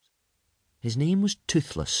His name was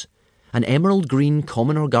Toothless, an emerald green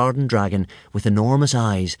common or garden dragon with enormous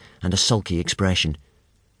eyes and a sulky expression.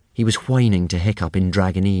 He was whining to Hiccup in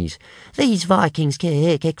Dragonese. "These Vikings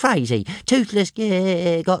crazy. Toothless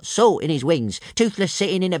got salt in his wings. Toothless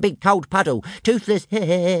sitting in a big cold puddle. Toothless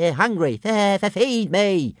hungry. Feed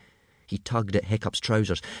me." He tugged at Hiccup's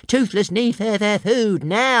trousers. "Toothless need food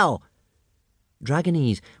now."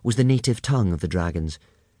 Dragonese was the native tongue of the dragons.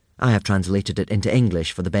 I have translated it into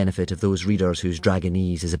English for the benefit of those readers whose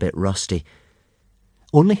Dragonese is a bit rusty.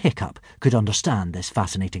 Only Hiccup could understand this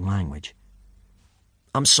fascinating language.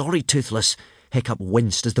 "I'm sorry, Toothless." Hiccup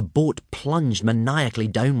winced as the boat plunged maniacally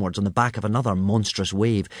downwards on the back of another monstrous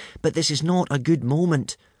wave. "But this is not a good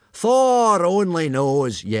moment." "Thor only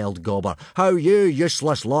knows," yelled Gobber, "how you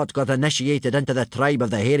useless lot got initiated into the tribe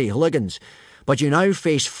of the Hairy Hooligans. But you now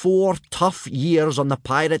face 4 tough years on the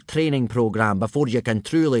pirate training programme before you can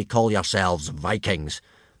truly call yourselves Vikings."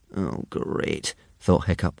 "Oh, great," thought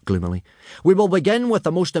Hiccup gloomily. "We will begin with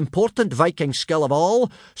the most important Viking skill of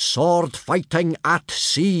all, sword fighting at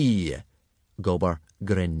sea." Gobber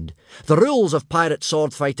grinned. "The rules of pirate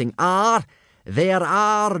sword fighting are... there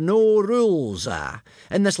are no rules.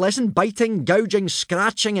 In this lesson, biting, gouging,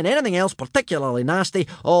 scratching and anything else particularly nasty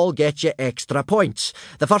all get you extra points.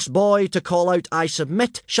 The first boy to call out 'I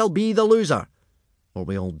submit' shall be the loser." "Or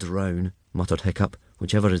we all drown," muttered Hiccup,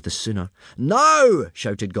 "whichever is the sooner." "Now,"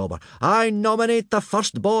 shouted Gobber, "I nominate the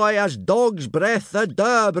first boy as Dog's Breath the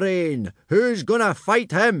Durbrain. Who's gonna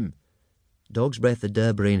fight him?" Dog's Breath the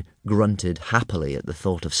Durbrain grunted happily at the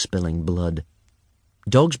thought of spilling blood.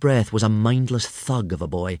 Dog's Breath was a mindless thug of a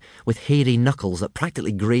boy, with hairy knuckles that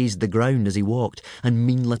practically grazed the ground as he walked, and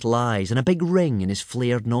mean little eyes, and a big ring in his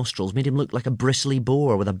flared nostrils made him look like a bristly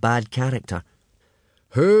boar with a bad character.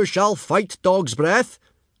 "Who shall fight Dog's Breath?"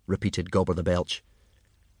 repeated Gobber the Belch.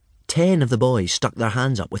 10 of the boys stuck their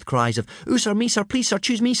hands up with cries of, "Ooh, sir, me, sir, please, sir,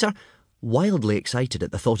 choose me, sir," wildly excited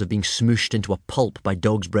at the thought of being smooshed into a pulp by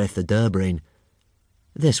Dog's Breath the Durbrain.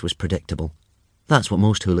 This was predictable. That's what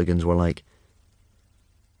most hooligans were like.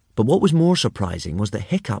 But what was more surprising was that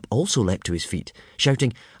Hiccup also leapt to his feet,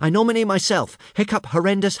 shouting, "I nominate myself, Hiccup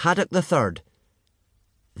Horrendous Haddock III."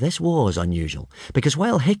 This was unusual, because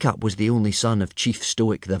while Hiccup was the only son of Chief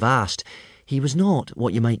Stoic the Vast, he was not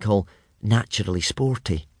what you might call naturally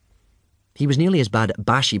sporty. He was nearly as bad at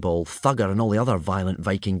bashyball, thugger and all the other violent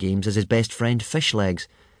Viking games as his best friend Fishlegs.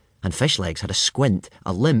 And Fishlegs had a squint,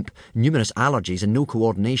 a limp, numerous allergies and no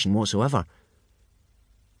coordination whatsoever.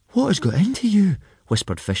 "What has got into you?"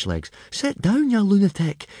 whispered Fishlegs. "Sit down, you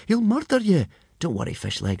lunatic. He'll murder you." "Don't worry,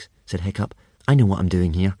 Fishlegs," said Hiccup. "I know what I'm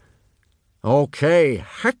doing here." "OK,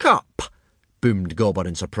 Hiccup," boomed Gobber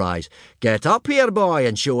in surprise. "Get up here, boy,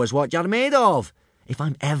 and show us what you're made of." "If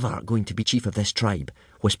I'm ever going to be chief of this tribe,"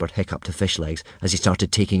 whispered Hiccup to Fishlegs as he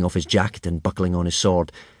started taking off his jacket and buckling on his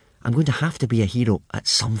sword, "I'm going to have to be a hero at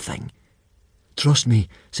something." "Trust me,"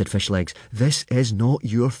 said Fishlegs, "this is not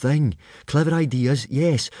your thing. Clever ideas,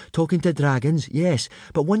 yes. Talking to dragons, yes.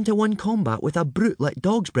 But one-to-one combat with a brute like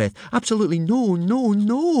Dog's Breath, absolutely no, no,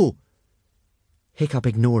 no." Hiccup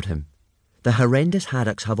ignored him. The horrendous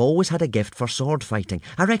Haddocks have always had a gift for sword fighting.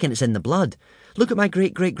 I reckon it's in the blood. Look at my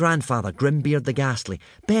great-great-grandfather, Grimbeard the Ghastly.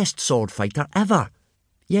 Best sword fighter ever.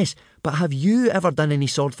 "Yes, but have you ever done any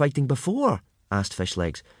sword fighting before?" asked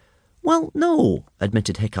Fishlegs. "Well, no,"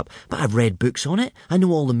 admitted Hiccup, "but I've read books on it. I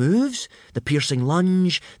know all the moves. The piercing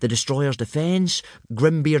lunge, the destroyer's defence,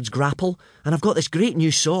 Grimbeard's grapple, and I've got this great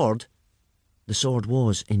new sword." The sword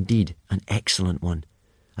was, indeed, an excellent one.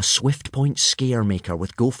 A swift-point scare-maker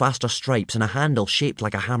with go-faster stripes and a handle shaped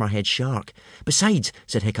like a hammerhead shark. "Besides,"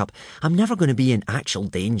 said Hiccup, "I'm never going to be in actual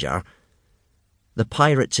danger." The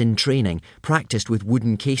pirates in training practised with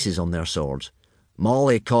wooden cases on their swords.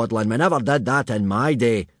 "Mollycoddling, we never did that in my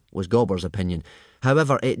day," was Gobber's opinion.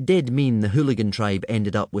 However, it did mean the hooligan tribe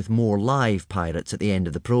ended up with more live pirates at the end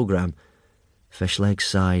of the programme. Fishlegs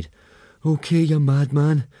sighed. "OK, you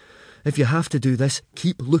madman. If you have to do this,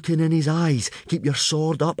 keep looking in his eyes. Keep your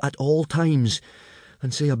sword up at all times.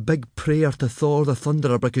 And say a big prayer to Thor the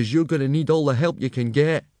Thunderer, because you're going to need all the help you can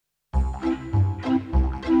get."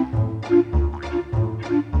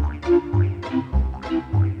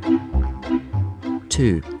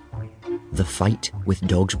 The Fight with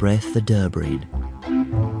Dog's Breath the Durbrain.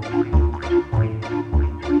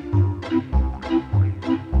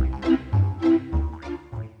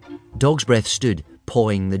 Dog's Breath stood,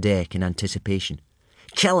 pawing the deck in anticipation.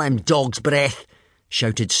 "Kill him, Dog's Breath!"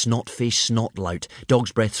 shouted Snot-Face Snotlout,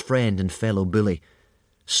 Dog's Breath's friend and fellow bully.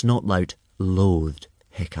 Snotlout loathed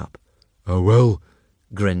Hiccup. "I will,"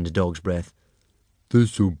 grinned Dog's Breath.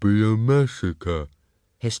 "This'll be a massacre,"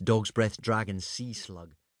 hissed Dog's Breath Dragon's sea slug.